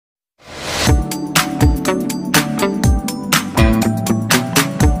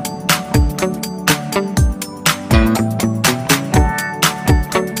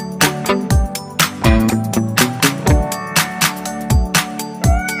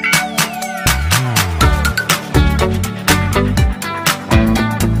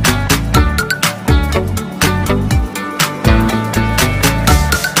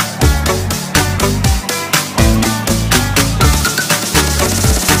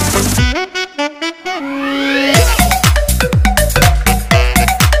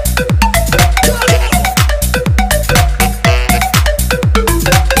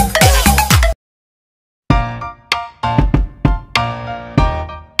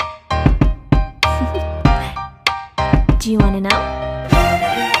Do you wanna know?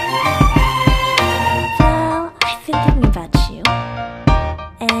 Well, I've been thinking about you,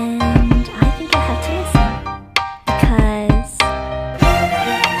 and I think I have to listen, because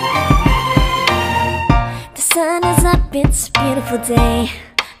the sun is up, it's a beautiful day.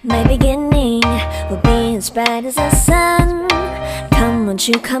 My beginning will be as bright as the sun. Come, won't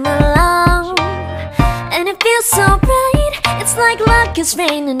you come along? And it feels so bright, it's like luck is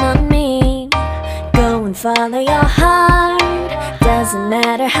raining on me. Go and follow your heart, doesn't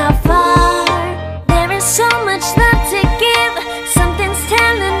matter how far. There is so much love to give, something's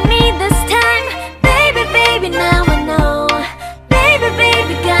telling me this time. Baby, baby, now I know. Baby,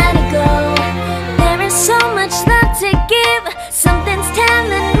 baby, gotta go. There is so much love to give, something's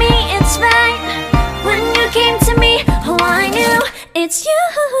telling me it's right. When you came to me, oh I knew it's you,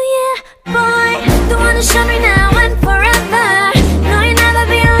 yeah, boy. The one who showed me now and forever. No, you'll never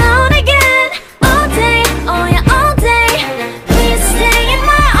be alone again. All day, oh yeah, all day. Please stay in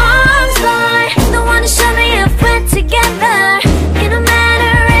my arms, boy. The one who showed me if we're together. It don't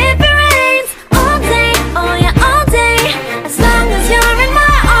matter if it rains. All day, oh yeah, all day. As long as you're in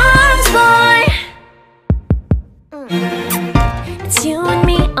my arms, boy. It's you and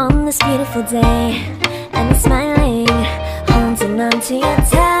me on this beautiful day, and we're smiling, holding on to you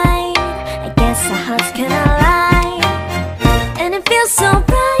tight. I guess our hearts cannot lie, and it feels so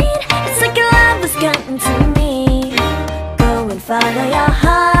bright. It's like your love has gotten to me. Go and follow your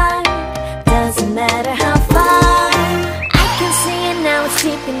heart, doesn't matter how far. I can see it now, it's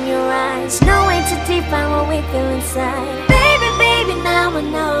deep in your eyes. No way to define what we feel inside. Baby, baby, now I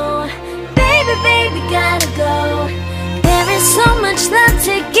know. Baby, baby, gotta go. There is so much love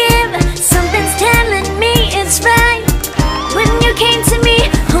to give, something's telling me it's right. When you came to me,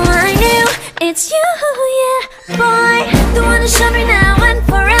 oh I knew it's you, yeah, boy. The one who showed me now and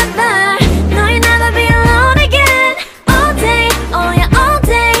forever. No, you'll never be alone again. All day, oh yeah, all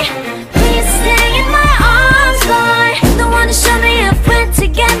day. Please stay in my arms, boy. The one who showed me if we're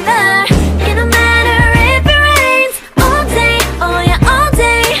together. It don't matter if it rains. All day, oh yeah, all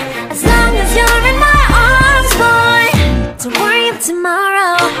day. As long as you're in my arms, boy. Don't worry of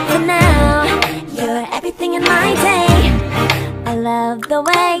tomorrow, for now you're everything in my day. I love the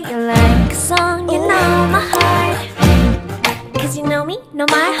way you like a song, you know my heart. Cause you know me, know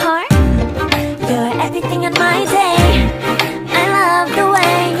my heart. You're everything in my day. I love the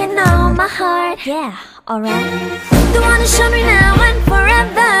way you know my heart. Yeah, alright. The one who showed me now and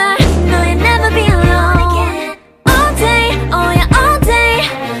forever. No, you'll never be alone again. All day, oh yeah, all day.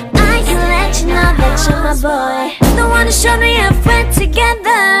 I can let you know that you're my boy. The one who showed me if we're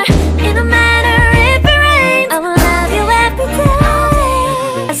together. It don't matter if it rains. I will love you every day.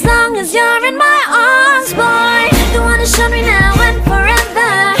 As long as you're in my arms, boy. The one who showed me now and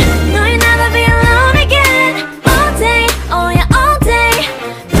forever. No, you'll never be alone again. All day, oh yeah, all day.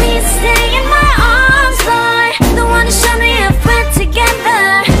 Please stay in my arms, boy. The one who showed me if we're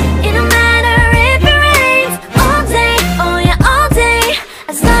together. It don't matter if it rains. All day, oh yeah, all day.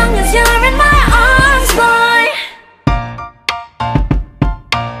 As long as you're in my arms, boy.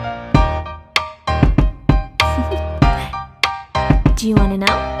 Do you wanna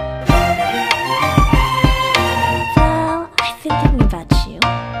know? Well, I've been thinking about you,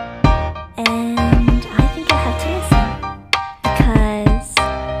 and I think I have to listen, because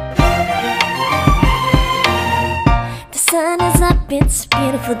the sun is up, it's a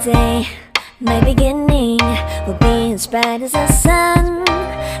beautiful day. My beginning will be as bright as the sun.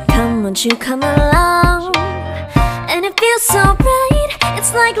 Come, won't you come along? And it feels so bright,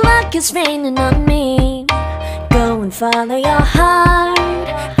 it's like luck is raining on me. Go and follow your heart,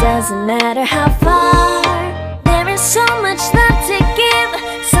 doesn't matter how far. There is so much love to give,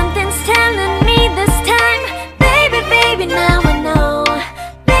 something's telling me this time. Baby, baby, now I know.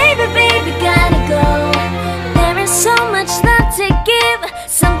 Baby, baby, gotta go. There is so much love to give,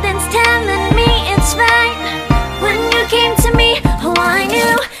 something's telling me it's right. When you came to me, oh I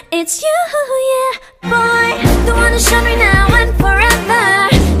knew it's you, yeah, boy. The one who showed me now and forever.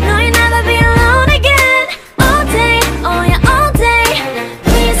 No, you'll never be alone again. All day, oh yeah, all day.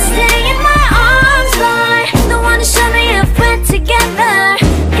 Please stay in my arms, boy. The one who showed me if we're together.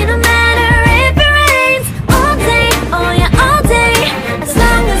 It don't matter if it rains. All day, oh yeah, all day. As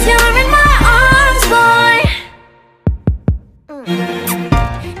long as you're in my arms, boy.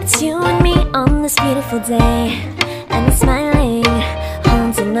 It's you and me on this beautiful day, and we're smiling,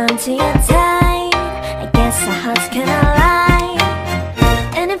 holding on to you tight. I guess our hearts cannot lie,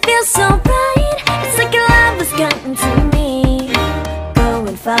 and it feels so bright. It's like your love has gotten to me. Go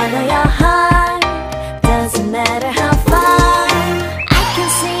and follow your heart, doesn't matter how far. I can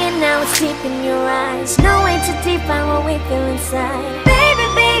see it now, now it's deep in your eyes. No way to define what we feel inside. Baby,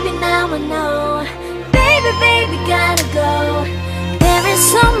 baby, now I know. Baby, baby, gotta go. There is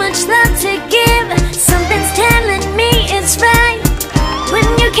so much love to give. Something's telling me it's right. When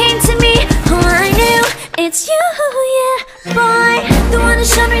you came to me, oh, I knew it's you, yeah, boy. The one who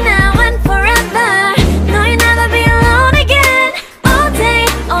showed me now and forever. No, you'll never be alone again. All day,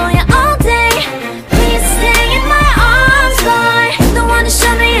 oh yeah, all day. Please stay in my arms, boy. The one who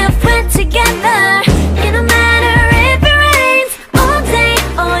showed me if we're together. It don't matter if it rains. All day,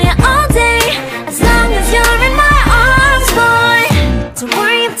 oh yeah, all day. As long as you're in my arms, boy. Don't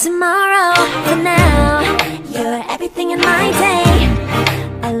worry of tomorrow. For now, you're everything in my day.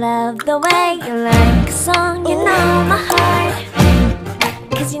 I love the way you like a song. You know my heart.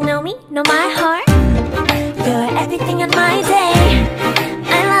 Cause you know me, know my heart. You're everything in my day.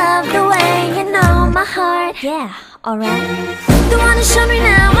 I love the way you know my heart. Yeah, alright. The one who showed me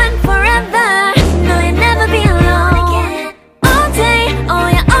now and forever. No, you'll never be alone again. All day, oh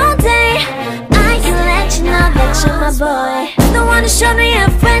yeah, all day. I can let you know that you're my boy. The one who showed me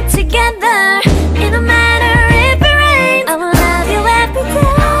if we're together. It don't matter if it rains. I will love you every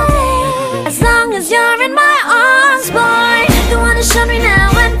day. As long as you're in my arms, boy. The one who showed me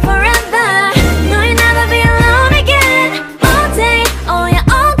now and forever. No, you'll never be alone again. All day, oh yeah,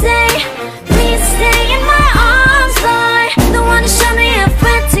 all day. Please stay in my arms, boy. The one who showed me if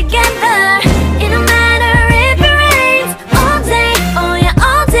we're together. It don't matter if it rains. All day, oh yeah,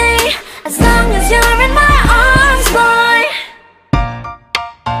 all day. As long as you're in my arms, boy.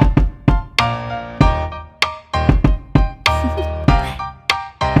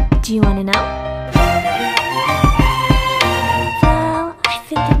 Do you wanna know? Well, I've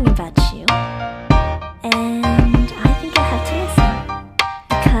been thinking about you, and I think I have to listen.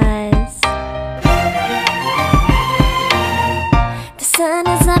 Because the sun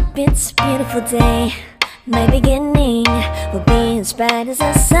is up, it's a beautiful day. My beginning will be as bright as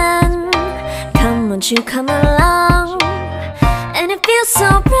the sun. Come, won't you come along? And it feels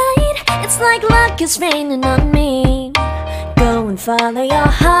so bright, it's like luck is raining on me. Go and follow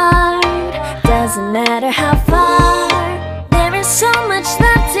your heart, doesn't matter how far. There is so much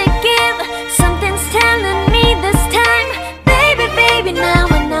love to give. Something's telling me this time. Baby, baby, now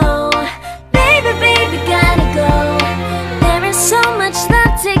I know. Baby, baby, gotta go. There is so much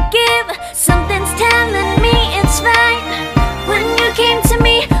love to give. Something's telling me it's right. When you came to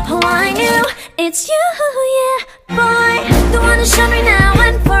me, oh, I knew it's you, yeah, boy. The one who showed me now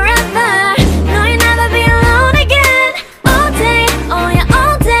and forever. No, you'll never be alone again. All day, oh yeah,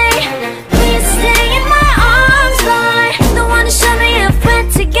 all day. Please stay in my arms, boy. The one who showed me if we're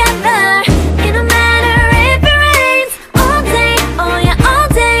together. It don't matter if it rains. All day, oh yeah, all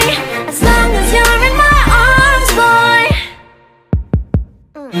day. As long as you're in my arms, boy.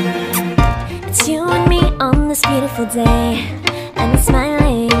 It's you and me on this beautiful day. And it's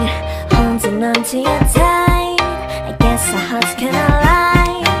smiling, holding on to you tight. I guess our hearts cannot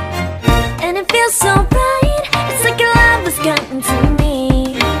lie. And it feels so bright, it's like your love has gotten to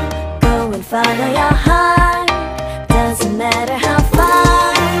me. Go and follow your heart, doesn't matter how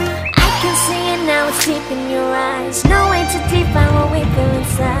far. I can see it now, it's deep in your eyes. No way to define what we feel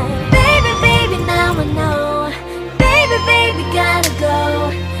inside. Baby, baby, now I know. Baby, baby, gotta go.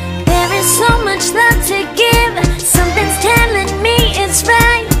 There is so much love to give. Something's telling me it's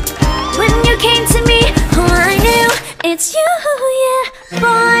right. When you came to me, oh, I knew it's you, yeah,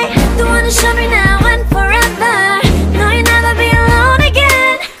 boy. The one who showed me now and forever. No, you'll never be alone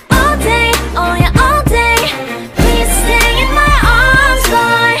again. All day, oh yeah, all day. Please stay in my arms,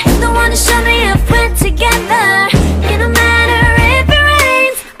 boy. The one who showed me if we're together. It don't matter if it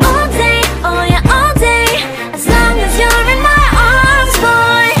rains. All day, oh yeah, all day. As long as you're in my arms,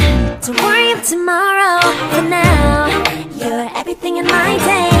 boy. Don't worry of tomorrow. For now, you're everything in my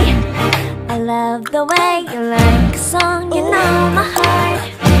day. I love the way you like a song. You know my heart.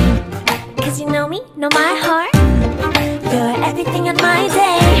 Cause you know me, know my heart. You're everything in my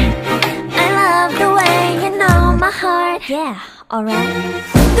day. I love the way you know my heart. Yeah, alright.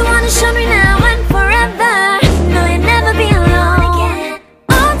 The one who showed me now and forever. No, you'll never be alone again.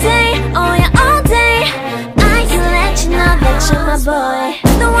 All day, oh yeah, all day. I can let you know that you're my boy.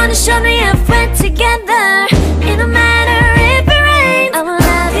 The one who showed me if we're together. It don't matter if it rains. I will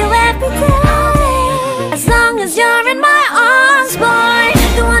love you every day. As long as you're in my arms, boy.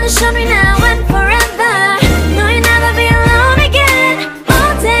 The one who showed me now and forever. No, you'll never be alone again.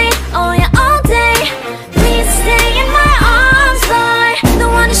 All day, oh yeah, all day. Please stay in my arms, boy. The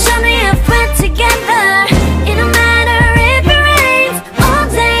one who showed me if we're together. It don't matter if it rains. All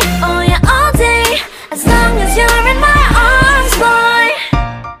day, oh yeah, all day. As long as you're in my arms, boy.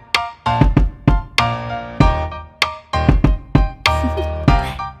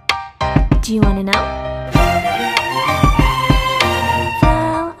 Do you wanna know?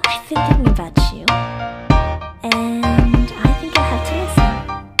 Well, I've been thinking about you, and I think you'll have to listen,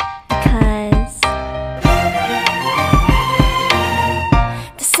 because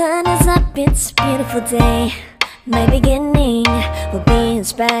the sun is up, it's a beautiful day. My beginning will be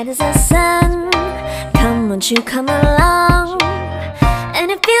as bright as the sun. Come, won't you come along? And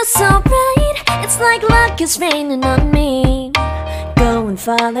it feels so bright, it's like luck is raining on me. Go and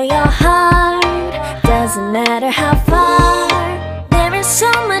follow your heart, doesn't matter how far. There is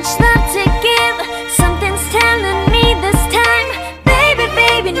so much love to give, something's telling me this time. Baby,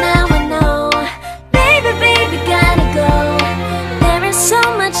 baby, now I know. Baby, baby, gotta go. There is so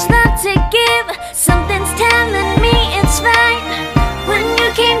much love to give, something's telling me it's right. When you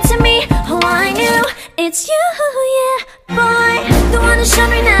came to me, oh I knew it's you, yeah, boy. The one who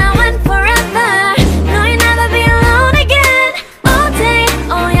showed me now and forever. No, you'll never be alone again. All day,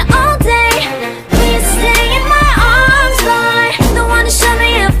 oh yeah, all day. Please stay in my arms, boy. The one who showed me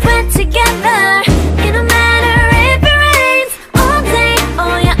if we're together. It don't matter if it rains. All day,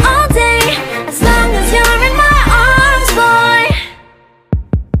 oh yeah, all day. As long as you're in my arms, boy.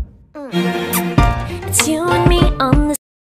 It's you and